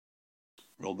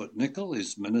Robert Nicol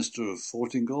is minister of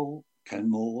Fortingall,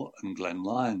 Kenmore and Glen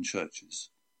Lyon churches.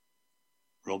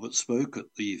 Robert spoke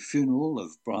at the funeral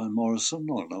of Brian Morrison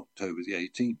on October the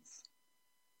 18th.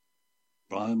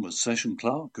 Brian was session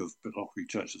clerk of Pitlochry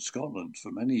Church of Scotland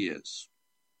for many years.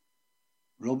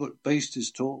 Robert based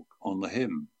his talk on the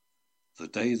hymn, "The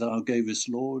Day Thou Gavest,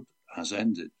 Lord, Has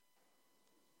Ended."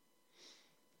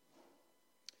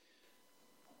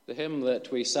 The hymn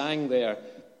that we sang there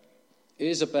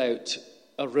is about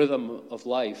a rhythm of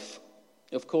life.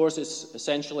 Of course, it's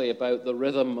essentially about the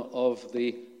rhythm of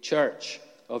the Church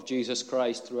of Jesus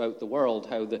Christ throughout the world,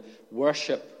 how the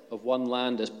worship of one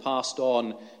land is passed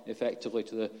on effectively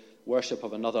to the worship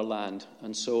of another land.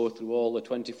 And so through all the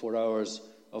 24 hours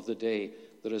of the day,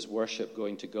 there is worship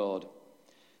going to God.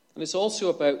 And it's also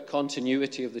about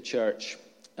continuity of the church.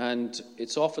 And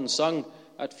it's often sung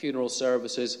at funeral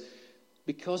services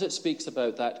because it speaks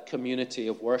about that community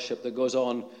of worship that goes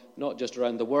on not just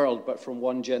around the world, but from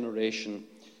one generation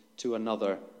to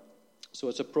another. So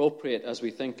it's appropriate as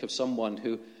we think of someone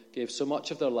who gave so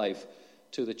much of their life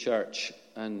to the church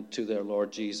and to their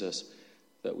Lord Jesus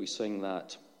that we sing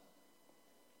that.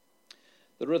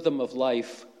 The rhythm of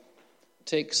life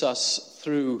takes us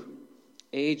through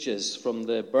ages, from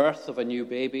the birth of a new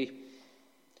baby,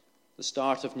 the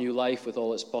start of new life with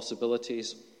all its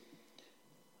possibilities.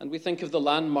 And we think of the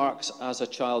landmarks as a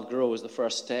child grows, the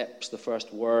first steps, the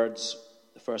first words,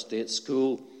 the first day at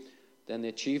school, then the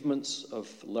achievements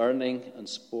of learning and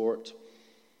sport.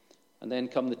 And then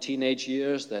come the teenage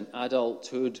years, then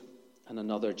adulthood, and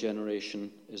another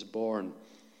generation is born.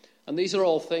 And these are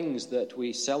all things that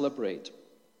we celebrate.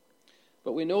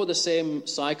 But we know the same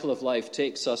cycle of life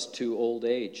takes us to old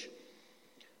age.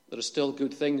 There are still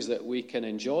good things that we can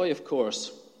enjoy, of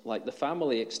course, like the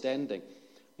family extending,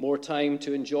 more time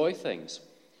to enjoy things.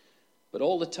 But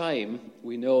all the time,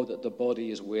 we know that the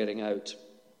body is wearing out.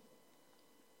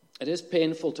 It is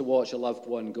painful to watch a loved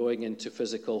one going into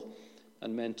physical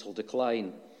and mental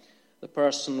decline. The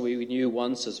person we knew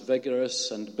once as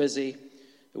vigorous and busy,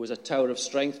 who was a tower of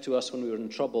strength to us when we were in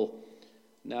trouble,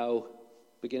 now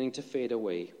beginning to fade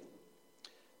away.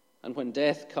 And when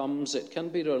death comes, it can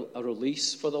be a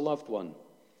release for the loved one,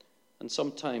 and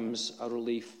sometimes a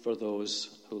relief for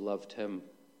those who loved him.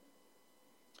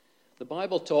 The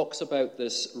Bible talks about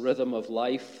this rhythm of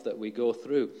life that we go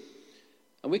through.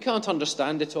 And we can't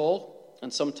understand it all,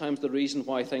 and sometimes the reason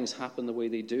why things happen the way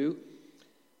they do.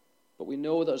 But we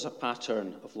know there's a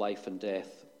pattern of life and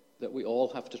death that we all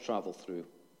have to travel through.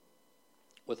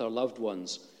 With our loved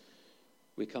ones,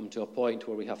 we come to a point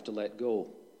where we have to let go.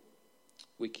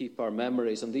 We keep our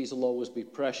memories, and these will always be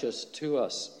precious to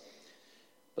us.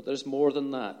 But there's more than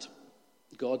that.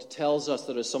 God tells us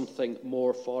there is something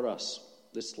more for us.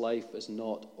 This life is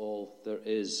not all there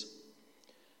is.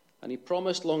 And he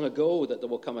promised long ago that there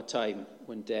will come a time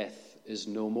when death is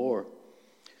no more.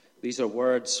 These are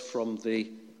words from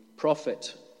the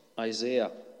prophet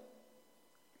Isaiah.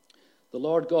 The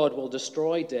Lord God will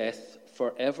destroy death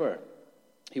forever.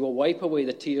 He will wipe away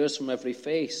the tears from every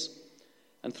face,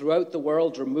 and throughout the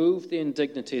world remove the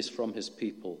indignities from his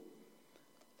people.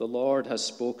 The Lord has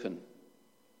spoken.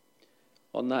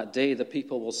 On that day the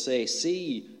people will say,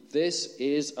 "See, this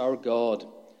is our God.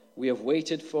 We have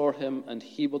waited for him, and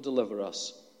he will deliver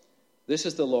us. This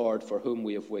is the Lord for whom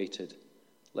we have waited.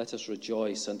 Let us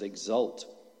rejoice and exult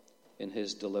in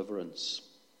his deliverance."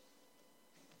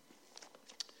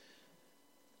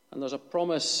 And there's a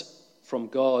promise from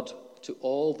God to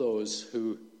all those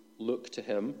who look to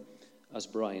him, as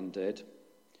Brian did.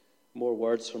 More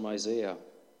words from Isaiah.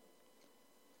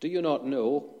 "Do you not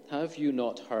know? Have you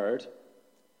not heard?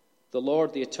 The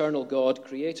Lord, the eternal God,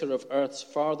 creator of earth's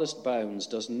farthest bounds,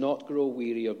 does not grow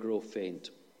weary or grow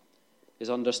faint. His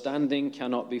understanding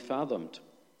cannot be fathomed.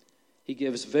 He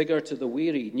gives vigor to the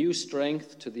weary, new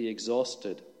strength to the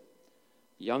exhausted.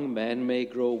 Young men may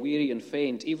grow weary and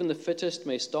faint, even the fittest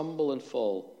may stumble and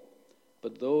fall.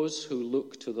 But those who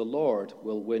look to the Lord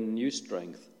will win new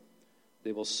strength.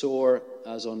 They will soar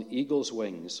as on eagle's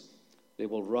wings. They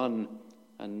will run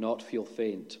and not feel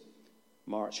faint,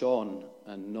 march on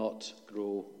and not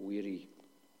grow weary."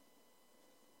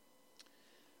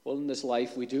 Well, in this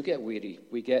life, we do get weary.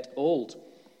 We get old.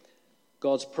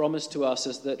 God's promise to us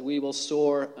is that we will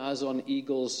soar as on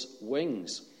eagle's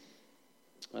wings.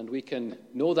 And we can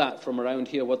know that from around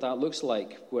here, what that looks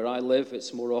like. Where I live,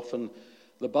 it's more often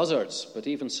the buzzards, but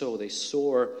even so, they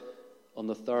soar on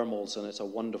the thermals, and it's a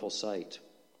wonderful sight,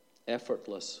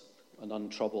 effortless and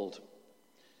untroubled.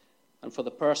 And for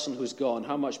the person who's gone,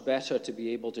 how much better to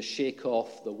be able to shake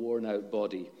off the worn-out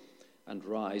body and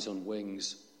rise on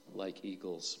wings like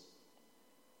eagles.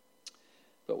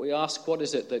 But we ask, what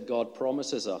is it that God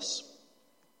promises us?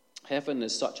 Heaven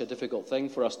is such a difficult thing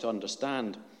for us to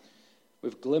understand.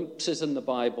 We've glimpses in the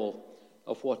Bible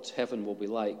of what heaven will be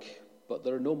like, but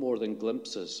there are no more than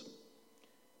glimpses.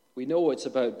 We know it's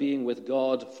about being with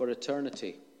God for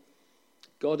eternity.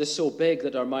 God is so big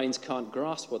that our minds can't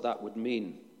grasp what that would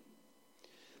mean.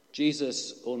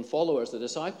 Jesus' own followers, the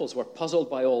disciples, were puzzled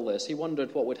by all this. They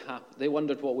wondered what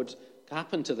would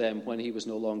happen to them when he was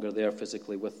no longer there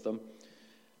physically with them,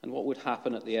 and what would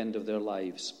happen at the end of their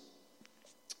lives.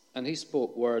 And he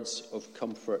spoke words of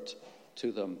comfort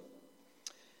to them.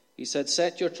 He said,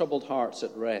 "Set your troubled hearts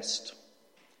at rest.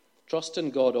 Trust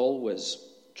in God always.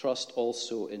 Trust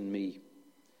also in me.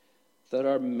 There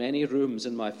are many rooms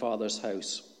in my Father's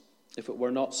house. If it were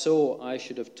not so, I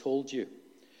should have told you.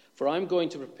 For I'm going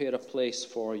to prepare a place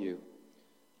for you.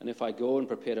 And if I go and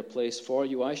prepare a place for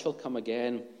you, I shall come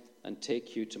again and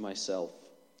take you to myself,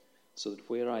 so that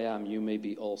where I am, you may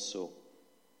be also.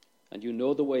 And you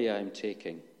know the way I am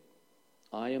taking.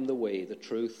 I am the way, the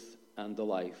truth, and the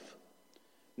life.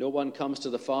 No one comes to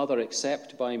the Father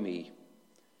except by me.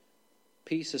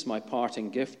 Peace is my parting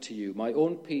gift to you, my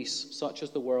own peace, such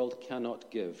as the world cannot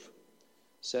give.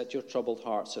 Set your troubled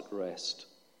hearts at rest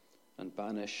and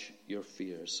banish your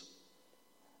fears."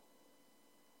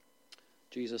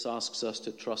 Jesus asks us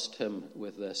to trust him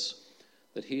with this,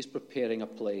 that he's preparing a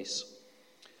place.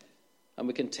 And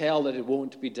we can tell that it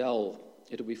won't be dull.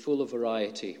 It'll be full of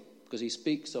variety, because he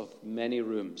speaks of many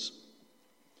rooms.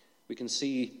 We can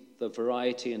see the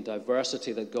variety and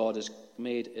diversity that God has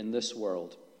made in this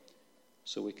world,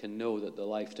 so we can know that the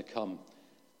life to come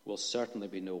will certainly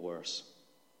be no worse.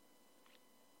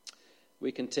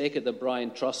 We can take it that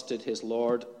Brian trusted his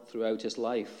Lord throughout his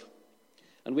life,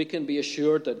 and we can be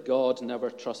assured that God never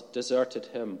deserted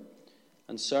him,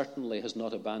 and certainly has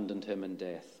not abandoned him in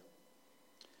death.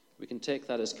 We can take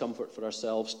that as comfort for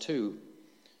ourselves too.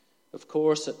 Of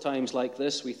course, at times like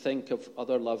this, we think of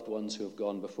other loved ones who have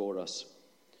gone before us,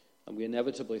 and we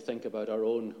inevitably think about our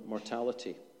own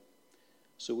mortality.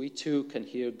 So we too can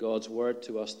hear God's word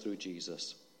to us through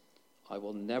Jesus. I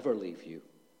will never leave you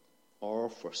or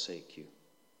forsake you.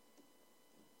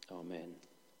 Amen.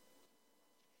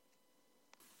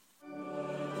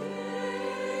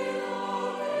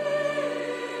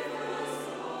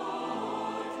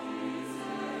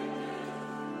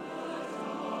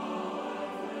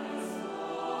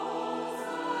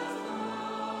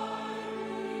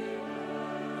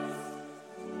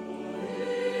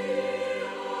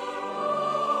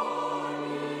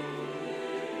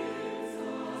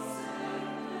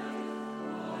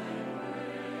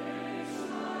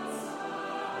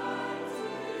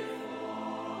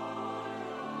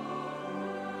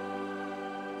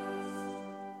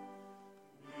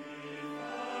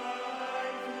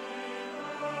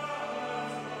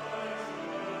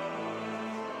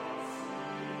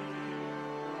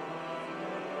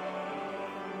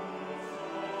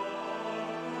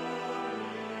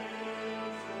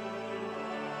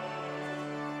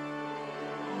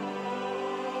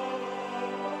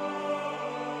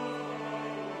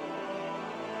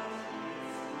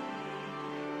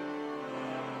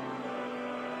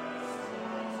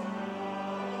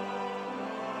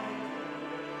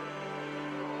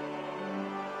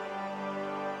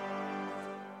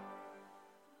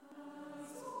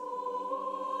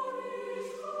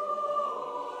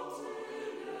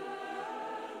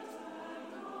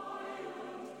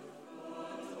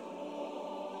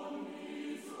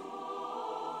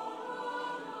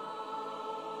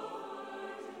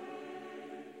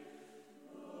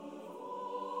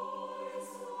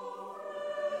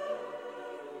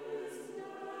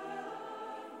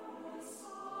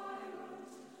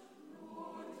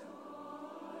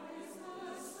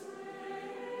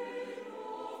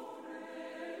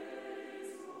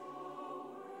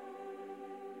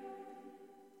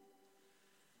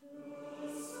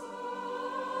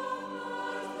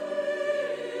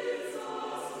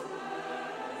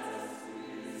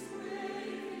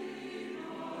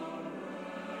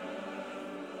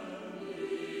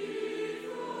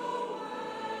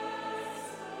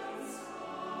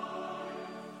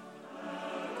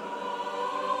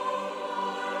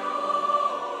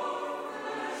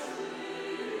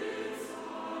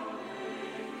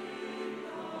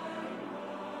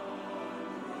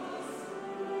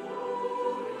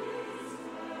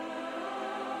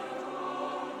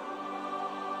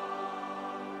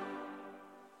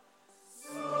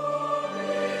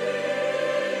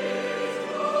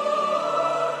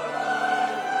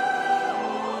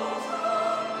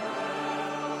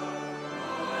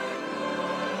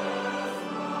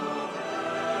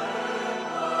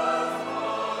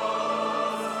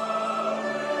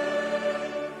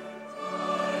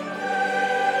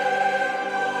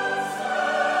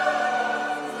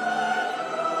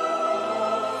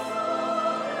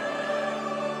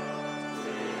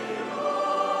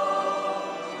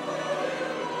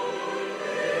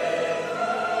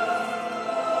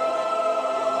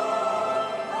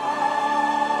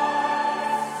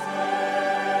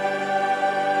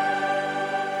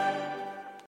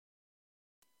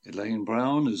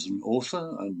 Brown is an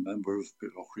author and member of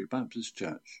Pitlochry Baptist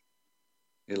Church.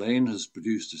 Elaine has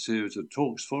produced a series of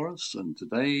talks for us, and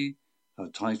today her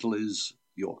title is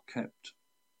You're Kept,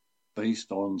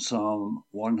 based on Psalm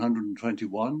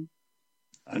 121,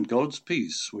 and God's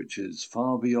peace, which is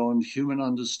far beyond human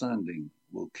understanding,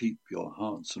 will keep your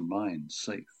hearts and minds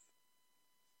safe.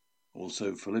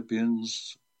 Also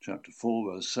Philippians chapter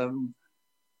 4, verse 7,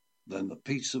 then the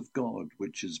peace of God,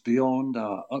 which is beyond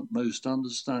our utmost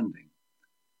understanding,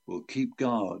 will keep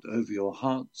guard over your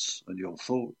hearts and your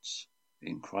thoughts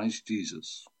in Christ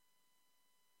Jesus.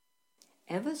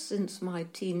 Ever since my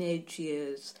teenage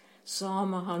years,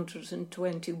 Psalm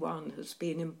 121 has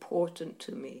been important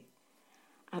to me.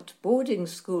 At boarding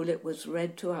school it was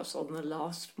read to us on the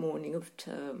last morning of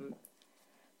term.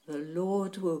 The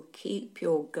Lord will keep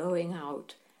your going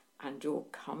out and your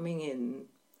coming in.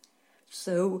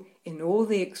 So, in all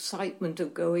the excitement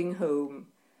of going home,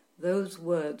 those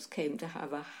words came to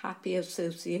have a happy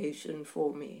association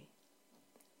for me.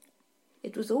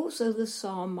 It was also the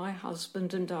psalm my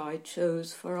husband and I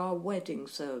chose for our wedding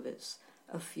service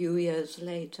a few years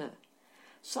later.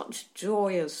 Such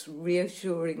joyous,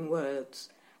 reassuring words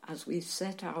as we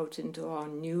set out into our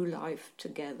new life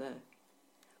together.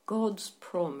 God's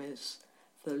promise,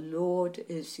 the Lord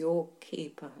is your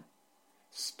keeper,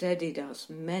 steadied us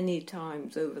many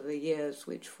times over the years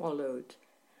which followed,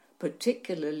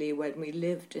 particularly when we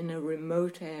lived in a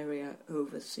remote area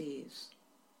overseas.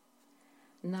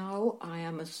 Now I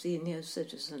am a senior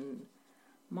citizen.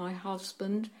 My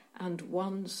husband and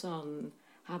one son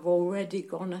have already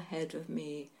gone ahead of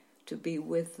me to be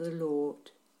with the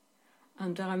Lord,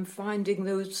 and I'm finding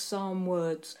those psalm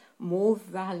words more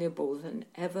valuable than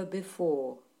ever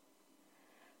before.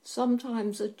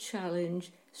 Sometimes a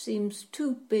challenge seems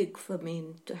too big for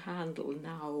me to handle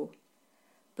now,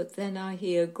 but then I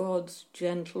hear God's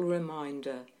gentle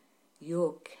reminder,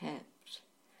 you're kept,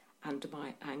 and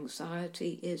my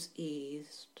anxiety is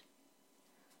eased.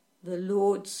 The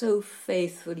Lord so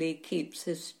faithfully keeps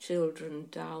his children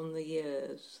down the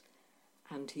years,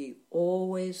 and he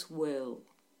always will.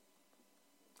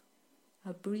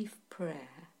 A brief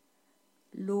prayer.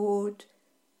 Lord,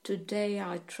 today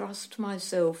I trust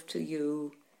myself to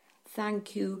you.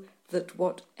 Thank you that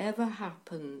whatever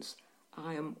happens,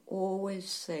 I am always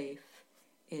safe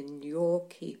in your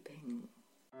keeping.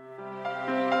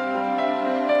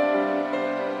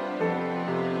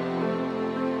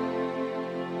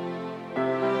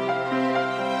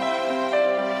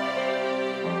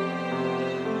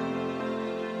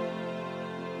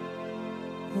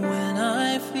 When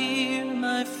I fear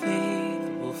my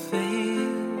faith will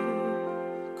fail,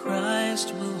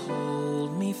 Christ will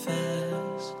hold me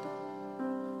fast.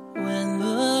 When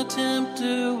the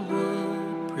tempter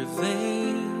will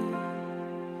prevail,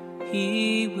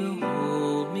 he will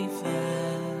hold me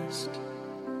fast.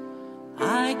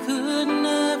 I could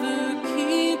never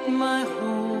keep my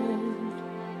hold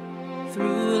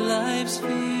through life's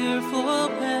fearful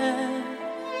path,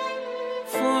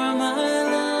 for my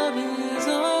love is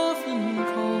often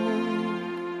cold.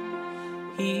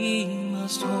 He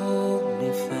must hold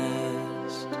me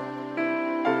fast.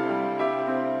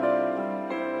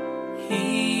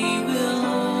 He will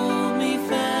hold me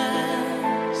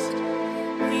fast.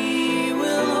 He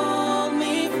will hold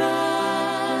me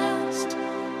fast.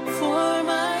 For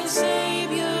my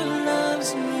Savior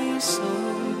loves me so.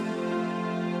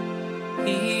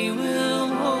 He will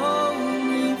hold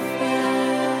me fast.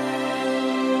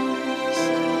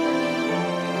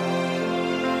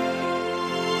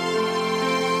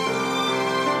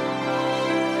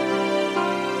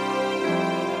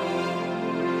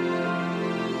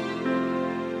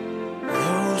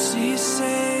 Those he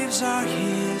saves are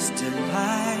his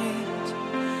delight.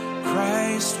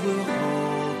 Christ will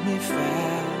hold me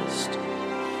fast.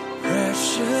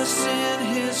 Precious in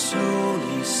his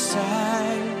holy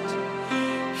sight,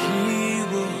 he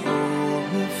will hold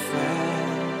me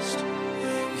fast.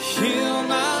 He'll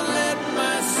not let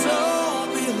my soul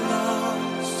be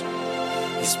lost.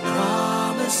 His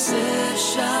promises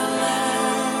shall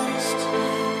last.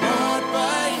 Bought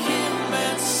by him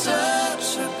at such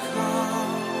a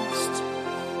cost,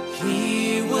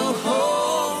 he will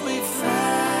hold me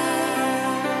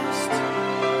fast.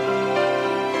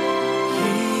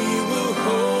 He will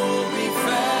hold me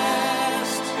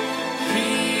fast.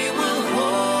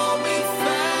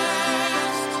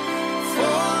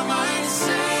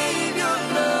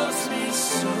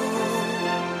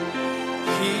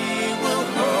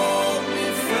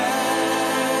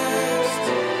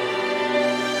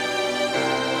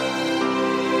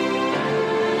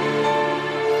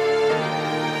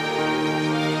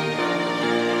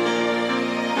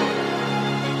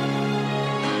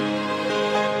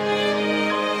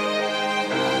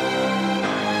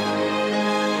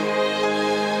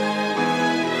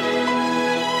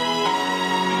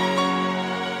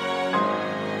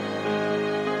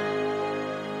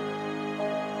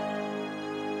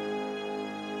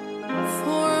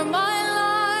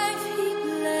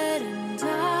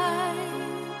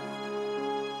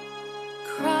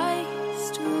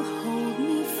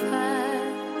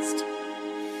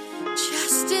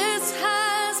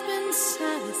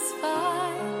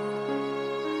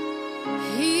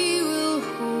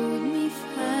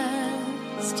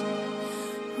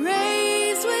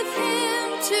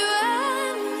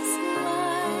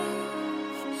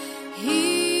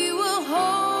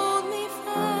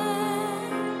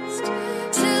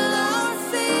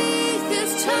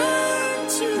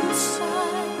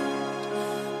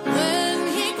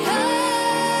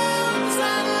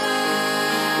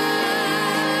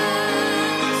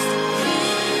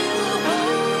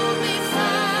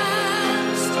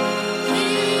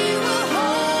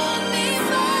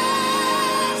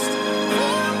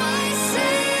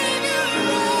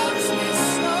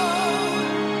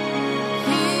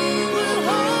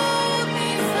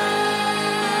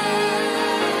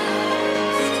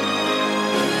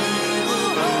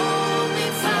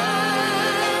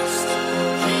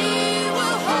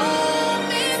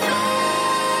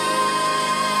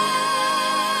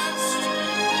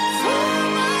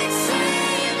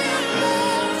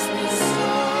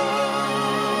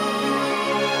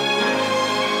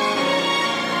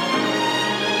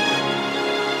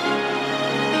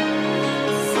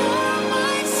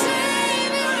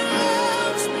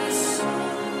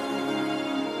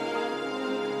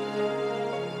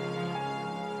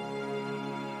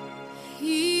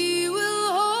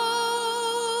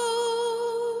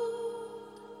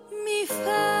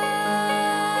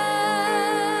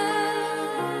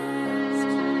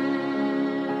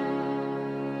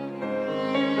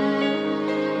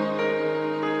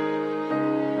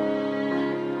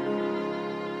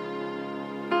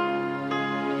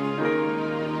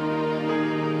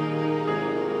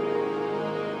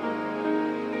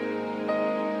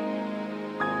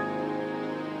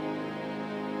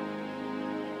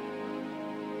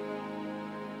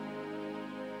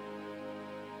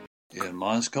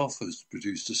 Myerscough has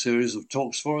produced a series of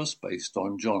talks for us based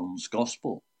on John's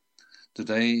Gospel.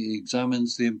 Today he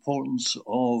examines the importance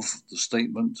of the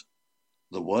statement,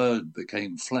 "The Word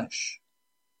became flesh."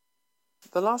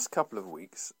 The last couple of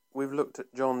weeks, we've looked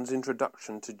at John's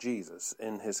introduction to Jesus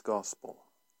in his Gospel.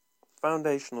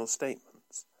 Foundational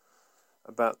statements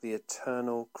about the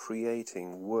eternal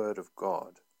creating Word of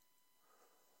God.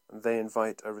 And they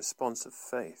invite a response of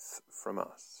faith from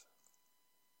us.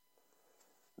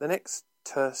 The next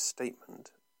terse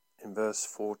statement in verse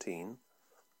 14,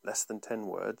 less than 10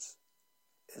 words,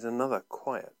 is another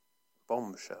quiet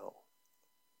bombshell.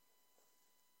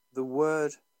 The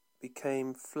Word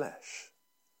became flesh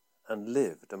and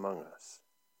lived among us.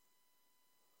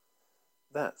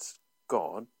 That's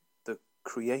God, the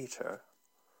Creator,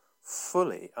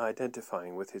 fully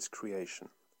identifying with his creation,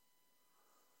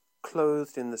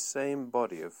 clothed in the same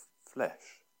body of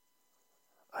flesh,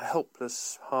 a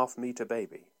helpless half-metre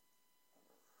baby.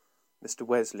 Mr.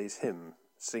 Wesley's hymn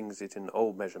sings it in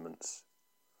old measurements.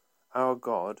 Our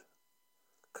God,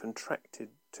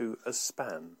 contracted to a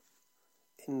span,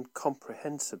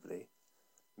 incomprehensibly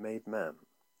made man.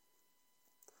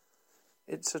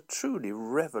 It's a truly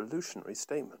revolutionary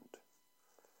statement.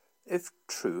 If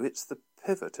true, it's the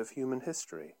pivot of human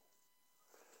history.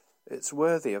 It's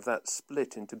worthy of that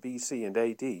split into BC and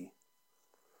AD.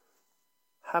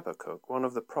 Habakkuk, one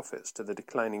of the prophets to the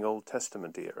declining Old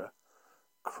Testament era,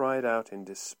 cried out in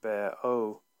despair,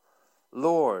 "Oh,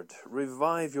 Lord,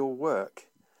 revive your work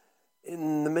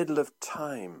in the middle of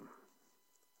time."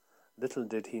 Little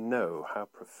did he know how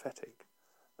prophetic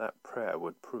that prayer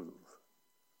would prove.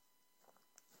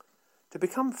 To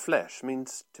become flesh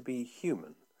means to be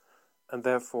human, and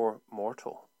therefore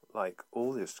mortal, like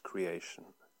all this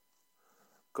creation.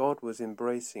 God was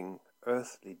embracing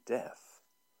earthly death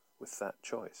with that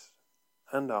choice,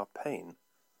 and our pain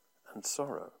and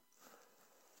sorrow.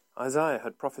 Isaiah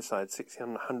had prophesied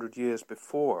 600 years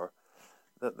before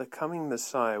that the coming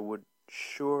Messiah would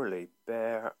surely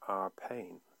bear our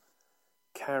pain,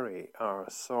 carry our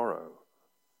sorrow.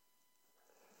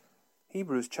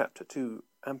 Hebrews chapter 2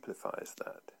 amplifies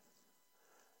that.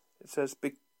 It says,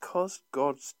 because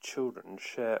God's children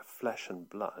share flesh and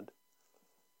blood,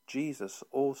 Jesus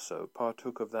also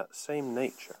partook of that same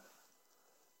nature,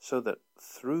 so that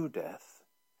through death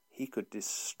he could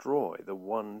destroy the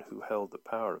one who held the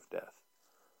power of death,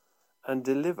 and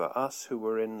deliver us who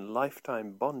were in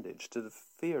lifetime bondage to the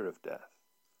fear of death.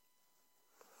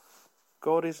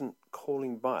 God isn't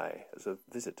calling by as a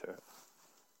visitor.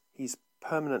 He's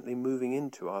permanently moving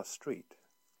into our street.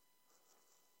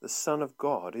 The Son of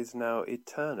God is now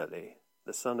eternally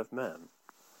the Son of Man.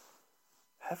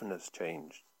 Heaven has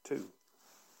changed too.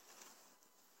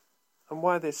 And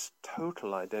why this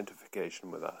total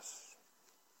identification with us?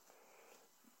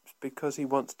 It's because he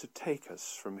wants to take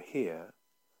us from here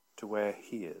to where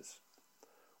he is,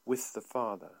 with the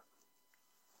Father.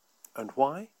 And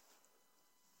why?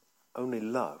 Only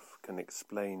love can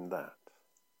explain that.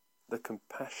 The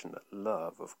compassionate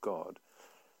love of God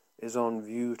is on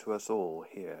view to us all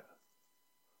here.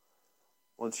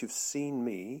 Once you've seen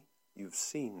me, you've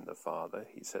seen the Father,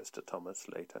 he says to Thomas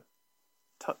later.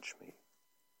 Touch me.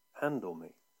 Handle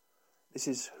me. This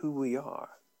is who we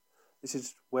are. This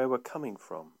is where we're coming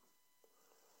from.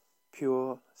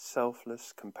 Pure,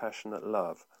 selfless, compassionate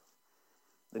love.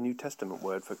 The New Testament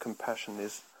word for compassion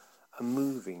is a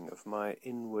moving of my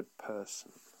inward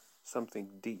person,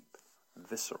 something deep,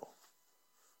 visceral.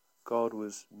 God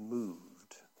was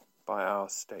moved by our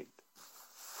state,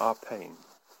 our pain,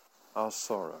 our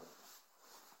sorrow,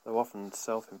 though often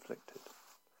self-inflicted.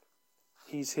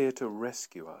 He's here to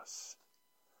rescue us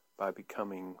by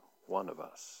becoming one of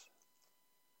us.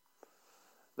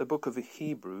 The book of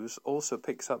Hebrews also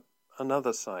picks up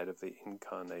another side of the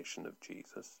incarnation of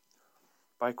Jesus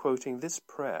by quoting this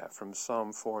prayer from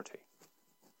Psalm 40.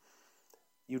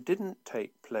 You didn't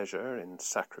take pleasure in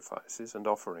sacrifices and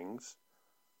offerings,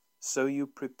 so you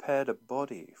prepared a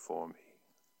body for me,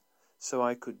 so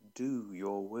I could do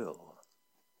your will.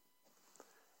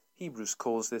 Hebrews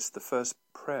calls this the first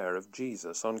prayer of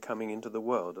Jesus on coming into the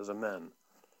world as a man.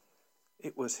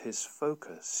 It was his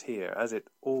focus here, as it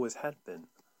always had been,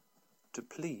 to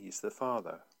please the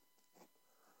Father.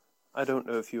 I don't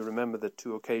know if you remember the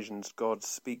two occasions God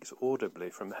speaks audibly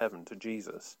from heaven to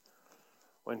Jesus,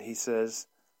 when he says,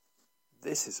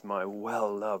 "This is my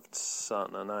well-loved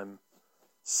Son, and I'm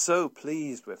so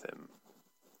pleased with him."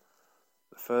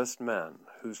 The first man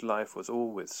whose life was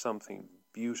always something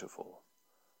beautiful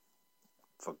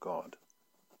for God.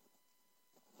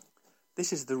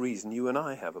 This is the reason you and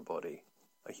I have a body,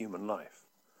 a human life,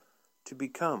 to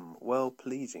become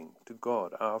well-pleasing to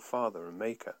God, our Father and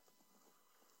Maker.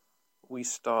 we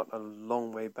start a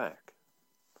long way back.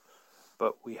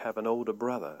 But we have an older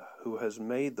brother who has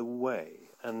made the way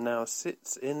and now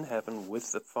sits in heaven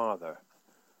with the Father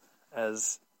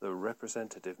as the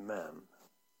representative man.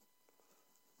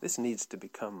 This needs to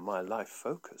become my life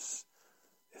focus,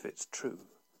 if it's true,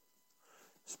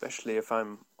 especially if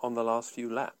I'm on the last few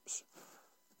laps.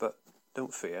 But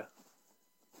don't fear,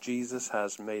 Jesus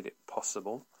has made it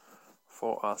possible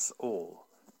for us all.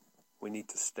 We need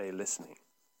to stay listening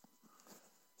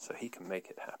so he can make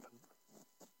it happen.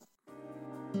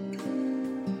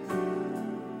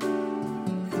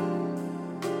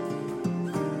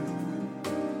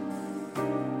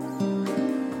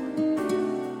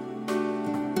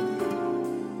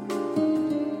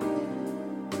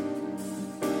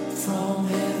 From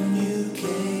heaven you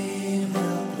came,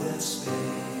 helpless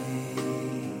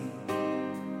babe,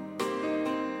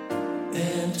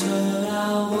 entered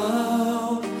our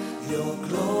world, your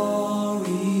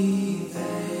glory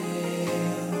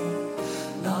veiled,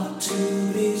 not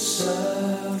to be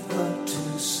served but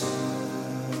to serve,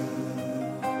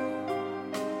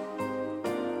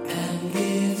 and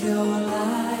give your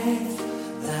life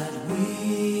that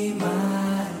we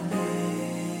might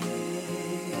live.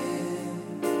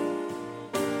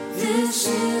 This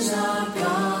is our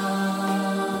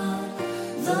God,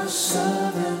 the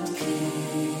servant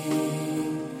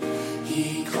King.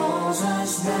 He calls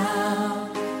us now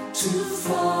to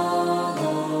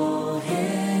follow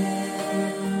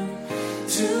him,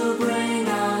 to bring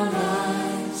our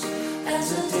lives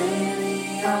as a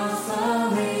daily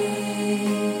offering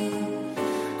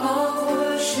of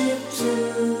worship to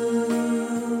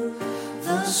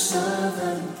the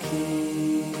servant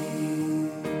King.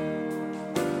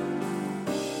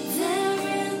 There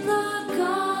in the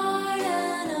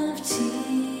Garden of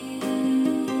Tears,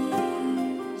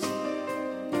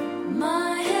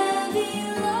 my heavy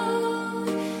load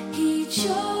he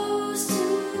chose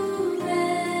to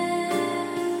bear.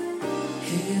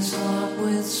 His heart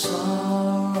with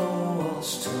sorrow was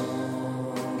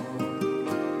torn,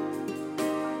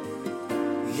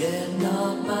 yet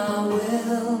not my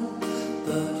will,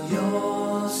 but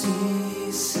yours,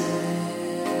 he said.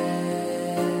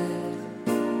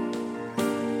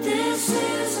 This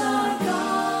is our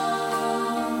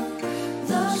God,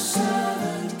 the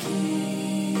servant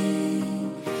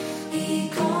King. He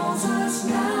calls us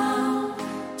now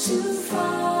to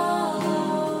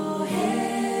follow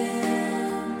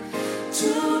him,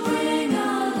 to bring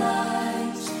our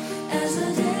lives as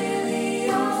a daily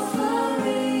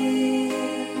offering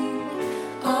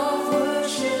of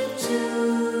worship to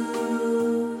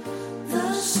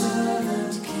the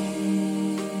servant King.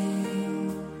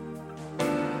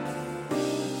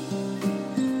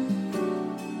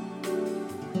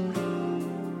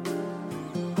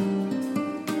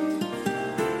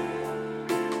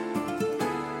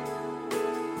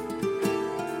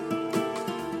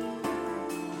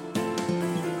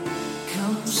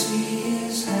 Come see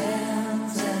his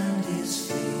hands and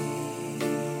his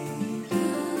feet,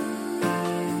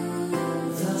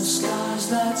 the scars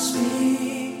that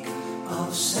speak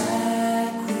of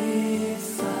sacrifice,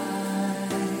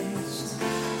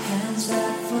 hands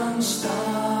that flung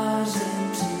stars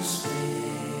into space,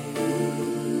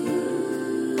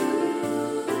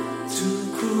 to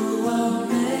cruel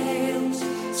nails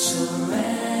surrender.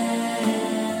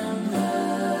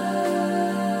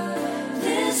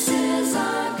 This is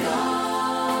our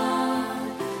God,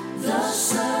 the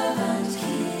servant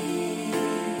King.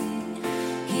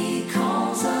 He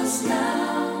calls us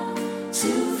now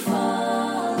to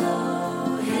follow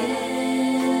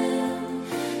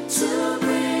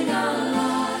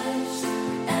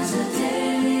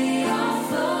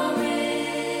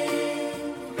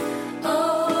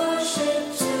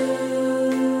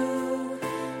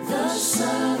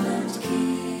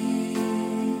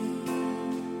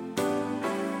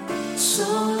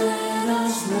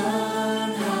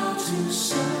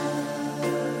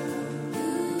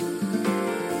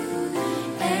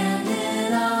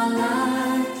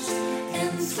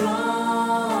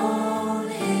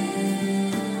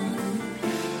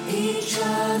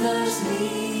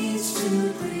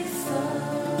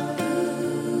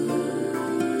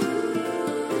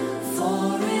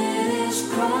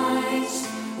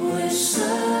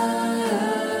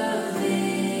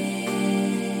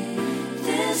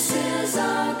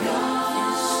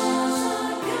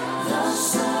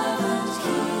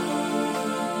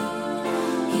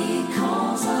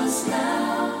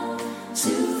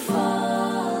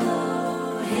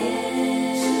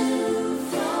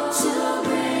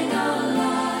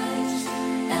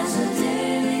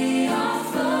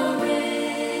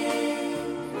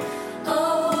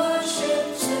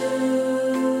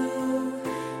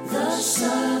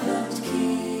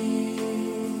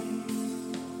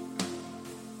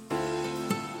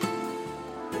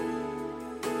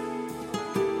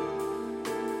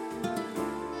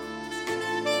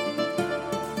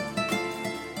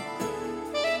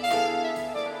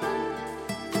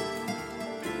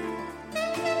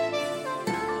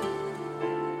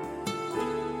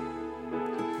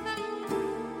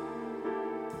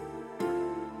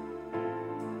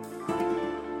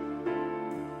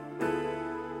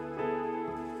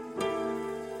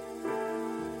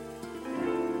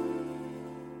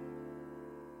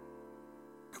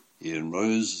Ian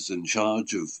Rose is in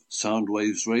charge of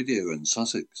Soundwaves Radio in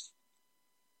Sussex.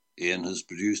 Ian has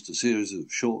produced a series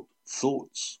of short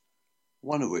thoughts,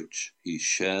 one of which he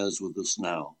shares with us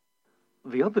now.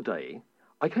 The other day,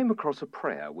 I came across a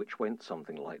prayer which went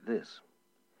something like this.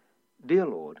 Dear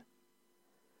Lord,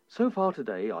 so far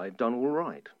today I've done all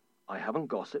right. I haven't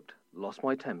gossiped, lost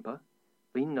my temper,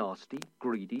 been nasty,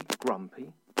 greedy,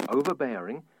 grumpy,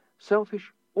 overbearing,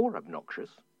 selfish, or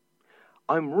obnoxious.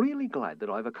 I'm really glad that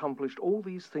I've accomplished all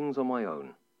these things on my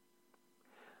own.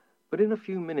 But in a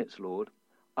few minutes, Lord,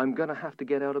 I'm going to have to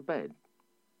get out of bed.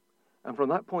 And from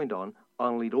that point on,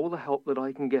 I'll need all the help that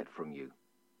I can get from you.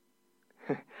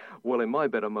 Well, in my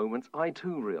better moments, I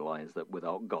too realize that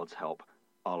without God's help,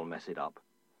 I'll mess it up.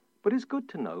 But it's good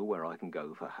to know where I can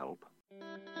go for help.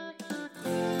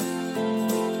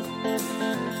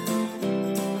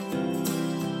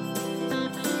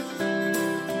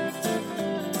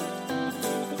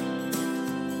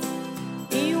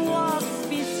 He walks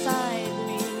beside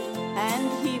me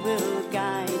and he will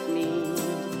guide me.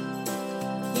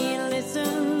 He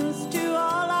listens to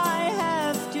all I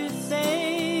have to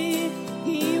say.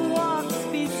 He walks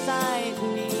beside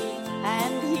me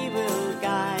and he will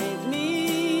guide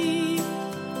me.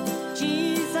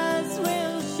 Jesus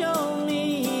will show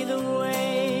me the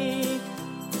way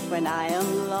when I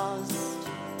am lost.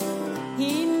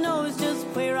 He knows just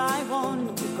where I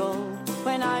want to go.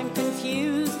 When I'm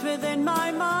confused within my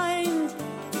mind,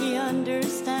 he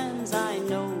understands, I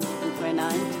know. And when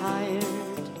I'm tired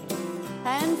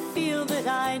and feel that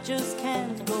I just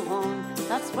can't go on,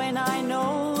 that's when I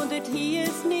know that he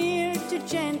is near to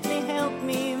gently help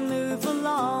me move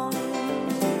along.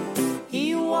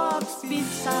 He walks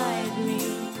beside me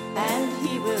and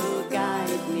he will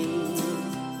guide me.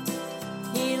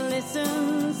 He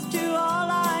listens to all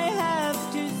I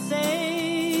have to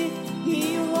say.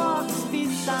 He walks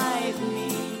beside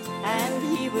me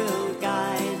and he will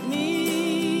guide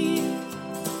me.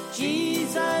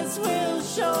 Jesus will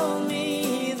show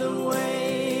me the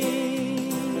way.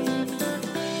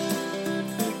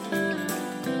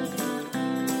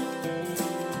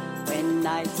 When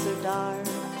nights are dark,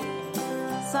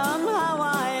 somehow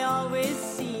I always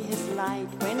see his light.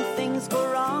 When things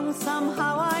go wrong,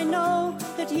 somehow I know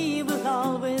that he will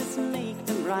always make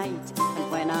them right.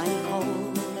 And when I'm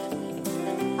cold,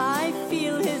 I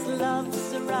feel his love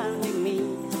surrounding me.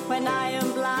 When I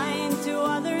am blind to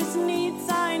others' needs,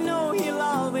 I know he'll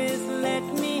always let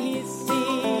me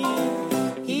see.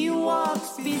 He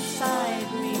walks beside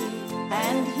me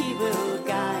and he will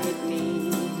guide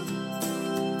me.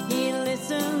 He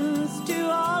listens to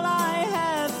all I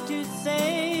have to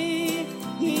say.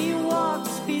 He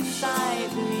walks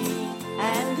beside me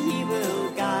and he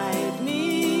will guide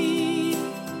me.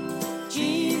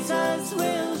 Jesus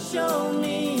will show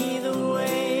me the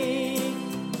way.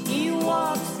 He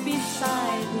walks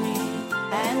beside me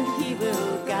and he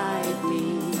will guide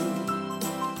me.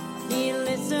 He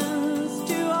listens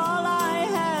to all I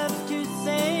have to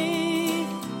say.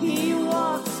 He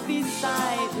walks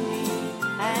beside me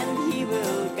and he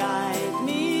will guide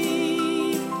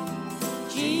me.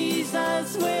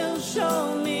 Jesus will